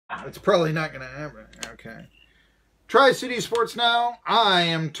It's probably not going to happen. Okay. Tri-City Sports Now. I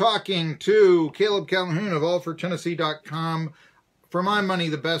am talking to Caleb Calhoun of allfortennessee.com. For my money,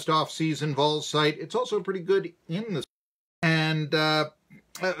 the best off-season Vols site. It's also pretty good in the... And,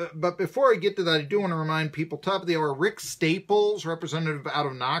 but before I get to that, I do want to remind people, top of the hour, Rick Staples, representative out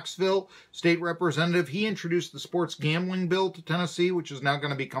of Knoxville, state representative, he introduced the sports gambling bill to Tennessee, which is now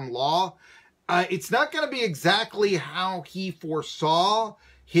going to become law. It's not going to be exactly how he foresaw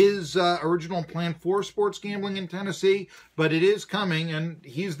his original plan for sports gambling in Tennessee, but it is coming, and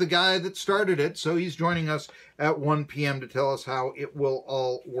he's the guy that started it, so he's joining us at 1 p.m. to tell us how it will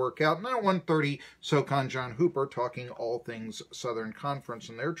all work out. And then at 1:30, SoCon John Hooper talking all things Southern Conference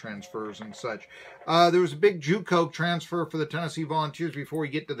and their transfers and such. There was a big JUCO transfer for the Tennessee Volunteers before we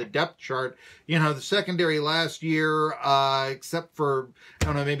get to the depth chart. You know, the secondary last year, except for, I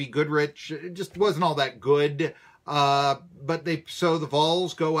don't know, maybe Goodrich, it just wasn't all that good. But so the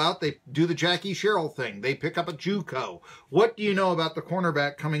Vols go out, they do the Jackie Sherrill thing. They pick up a JUCO. What do you know about the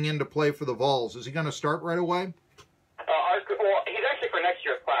cornerback coming into play for the Vols? Is he going to start right away? Well, he's actually for next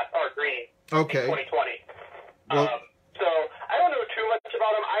year's class, Art Green, okay. In 2020. Well, so I don't know too much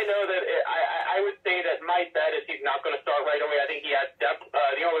about him. I know that I would say that my bet is he's not going to start right away. I think he has depth.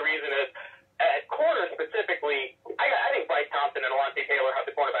 The only reason is at corner specifically, I think Bryce Thompson and Alontae Taylor have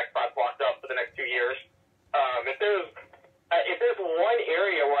the cornerback spots locked up for the next 2 years. If there's one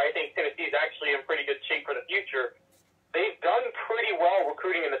area where I think Tennessee is actually in pretty good shape for the future, they've done pretty well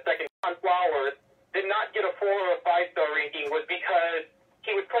recruiting in the second. John Flowers did not get a 4 or a 5-star ranking was because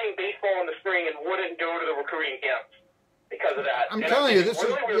he was playing baseball in the spring and wouldn't go to the recruiting camps because of that. I'm telling you, this is,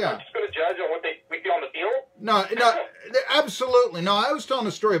 yeah. We're just going to judge on what we do on the field? No, absolutely. No, I was telling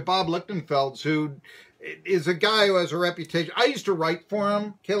a story of Bob Lichtenfeld's, who is a guy who has a reputation. I used to write for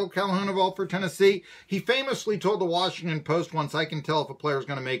him, Caleb Calhoun of All for Tennessee. He famously told the Washington Post once, I can tell if a player's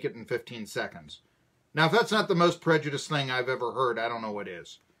going to make it in 15 seconds. Now, if that's not the most prejudiced thing I've ever heard, I don't know what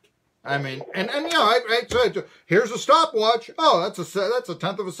is. I mean, and you know, I said, here's a stopwatch. Oh, that's a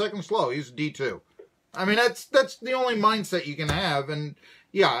tenth of a second slow. He's a D2. I mean, that's the only mindset you can have. And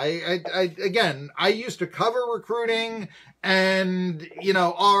yeah, again, I used to cover recruiting, and you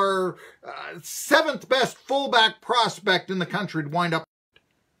know, our 7th best fullback prospect in the country would wind up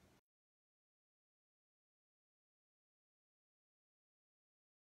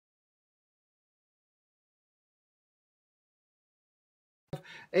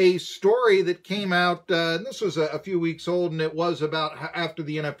a story that came out, and this was a few weeks old, and it was about after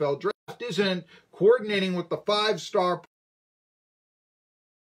the NFL draft isn't coordinating with the 5-star.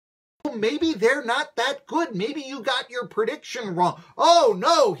 Maybe they're not that good. Maybe you got your prediction wrong. Oh,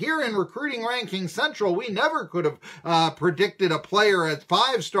 no, here in Recruiting Ranking Central, we never could have predicted a player at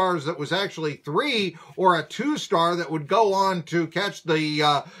 5 stars that was actually 3, or a 2-star that would go on to catch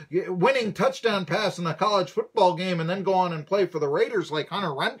the winning touchdown pass in the college football game and then go on and play for the Raiders like Hunter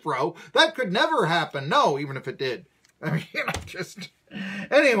Renfrow. That could never happen. No, even if it did. I mean, you know, just...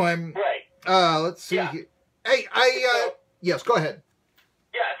 Anyway, right. Let's see. Yeah. Hey, yes, go ahead.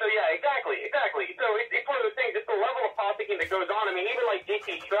 Exactly. So it's one of those things, it's the level of politicking that goes on. I mean, even like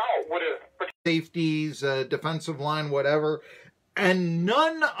J.T. Trout would have... Safeties, defensive line, whatever. And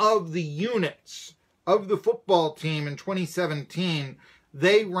none of the units of the football team in 2017,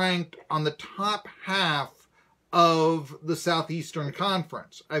 they ranked on the top half of the Southeastern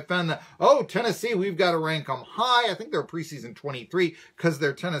Conference. I found that, oh, Tennessee, we've got to rank them high. I think they're preseason 23 because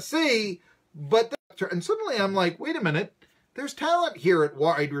they're Tennessee. But and suddenly I'm like, wait a minute. There's talent here at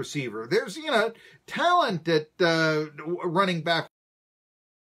wide receiver. There's, you know, talent at running back.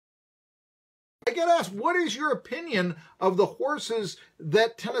 I get asked, what is your opinion of the horses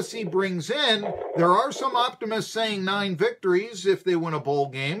that Tennessee brings in? There are some optimists saying 9 victories if they win a bowl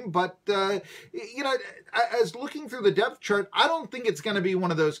game. But, you know, as looking through the depth chart, I don't think it's going to be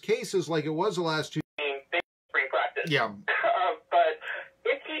one of those cases like it was the last 2. Spring practice. Yeah. But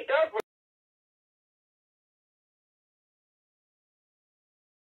if he does...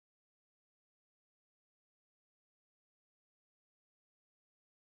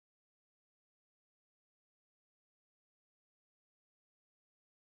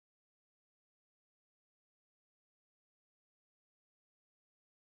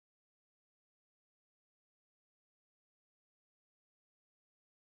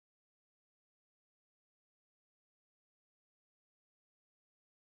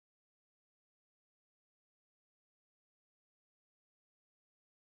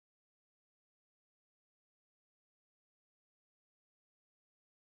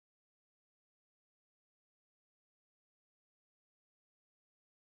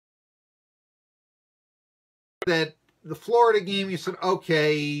 That the Florida game, you said,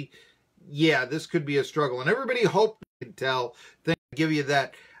 okay, yeah, this could be a struggle. And everybody hoped they could tell, they give you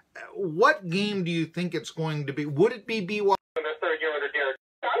that. What game do you think it's going to be? Would it be BYU? In their third year under Derek.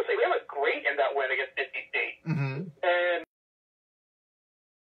 Honestly, they looked great in that win against NC State. Mm-hmm. And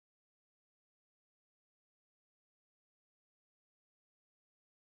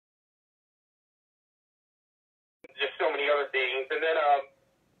just so many other things. And then,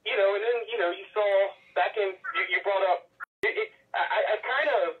 you saw back in, you brought up, I kind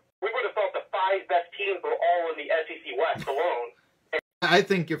of, we would have thought the 5 best teams were all in the SEC West alone. I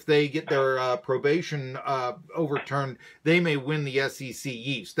think if they get their probation overturned, they may win the SEC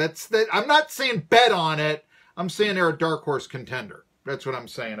East. I'm not saying bet on it. I'm saying they're a dark horse contender. That's what I'm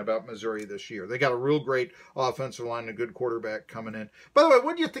saying about Missouri this year. They got a real great offensive line and a good quarterback coming in. By the way,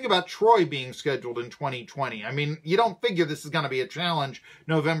 what do you think about Troy being scheduled in 2020? I mean, you don't figure this is going to be a challenge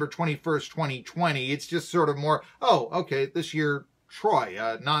November 21st, 2020. It's just sort of more, oh, okay, this year Troy,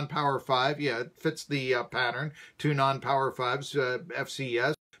 non-Power 5. Yeah, it fits the pattern. 2 non-Power 5s,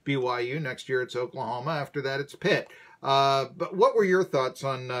 FCS, BYU. Next year it's Oklahoma. After that it's Pitt. But what were your thoughts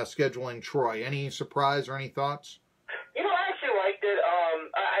on scheduling Troy? Any surprise or any thoughts? I actually liked it.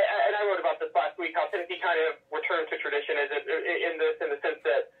 I wrote about this last week, how Tennessee kind of returned to tradition in the sense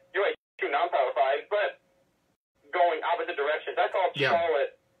that you're right, 2 non-Power 5s, but going opposite directions. I thought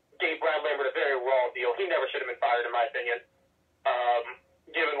Charlotte gave Brad Lambert a very raw deal. He never should have been fired, in my opinion,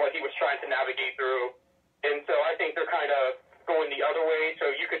 given what he was trying to navigate through. And so I think they're kind of going the other way, so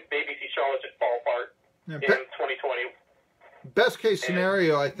you could maybe see Charlotte just fall apart in 2020. Best case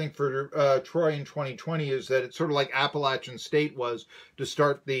scenario, I think, for Troy in 2020 is that it's sort of like Appalachian State was to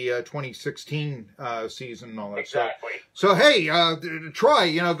start the 2016 season and all that. Exactly. So hey,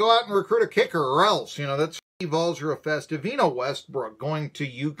 Troy, go out and recruit a kicker or else. That's Vols are a fest. Evina Westbrook going to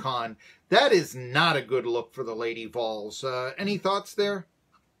UConn. That is not a good look for the Lady Vols. Any thoughts there?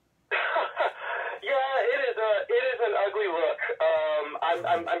 Yeah, it is an ugly look.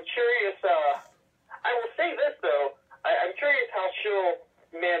 I'm curious. I will say this though. I'm curious how she'll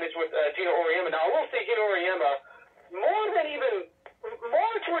manage with Gina Auriemma. Now, I will say Gina Auriemma, more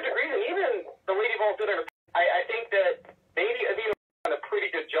to a degree than even the Lady Vols did. I think that maybe Evina done a pretty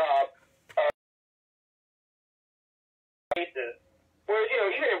good job of cases. Whereas,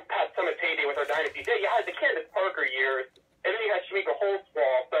 even in Pat Summit's heyday with our dynasty, you had the Candace Parker years, and then you had Shamika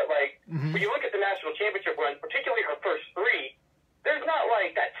Holtzwall. But, when you look at the national championship runs, particularly her first 3, there's not,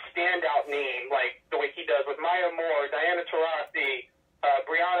 that standout name, the way he does with Maya Moore, Diana Taurasi,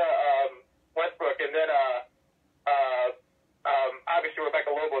 Brianna Westbrook, and then, obviously,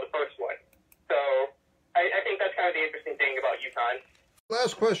 Rebecca Lobo, the first one. So, I think that's kind of the interesting thing about UConn.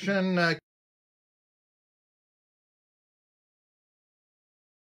 Last question.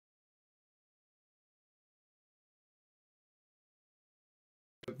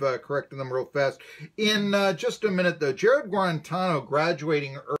 Correcting them real fast. In just a minute, though, Jared Guarantano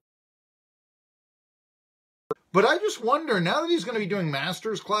graduating early. But I just wonder, now that he's going to be doing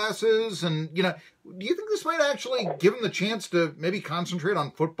master's classes, and, do you think this might actually give him the chance to maybe concentrate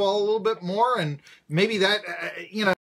on football a little bit more? And maybe that,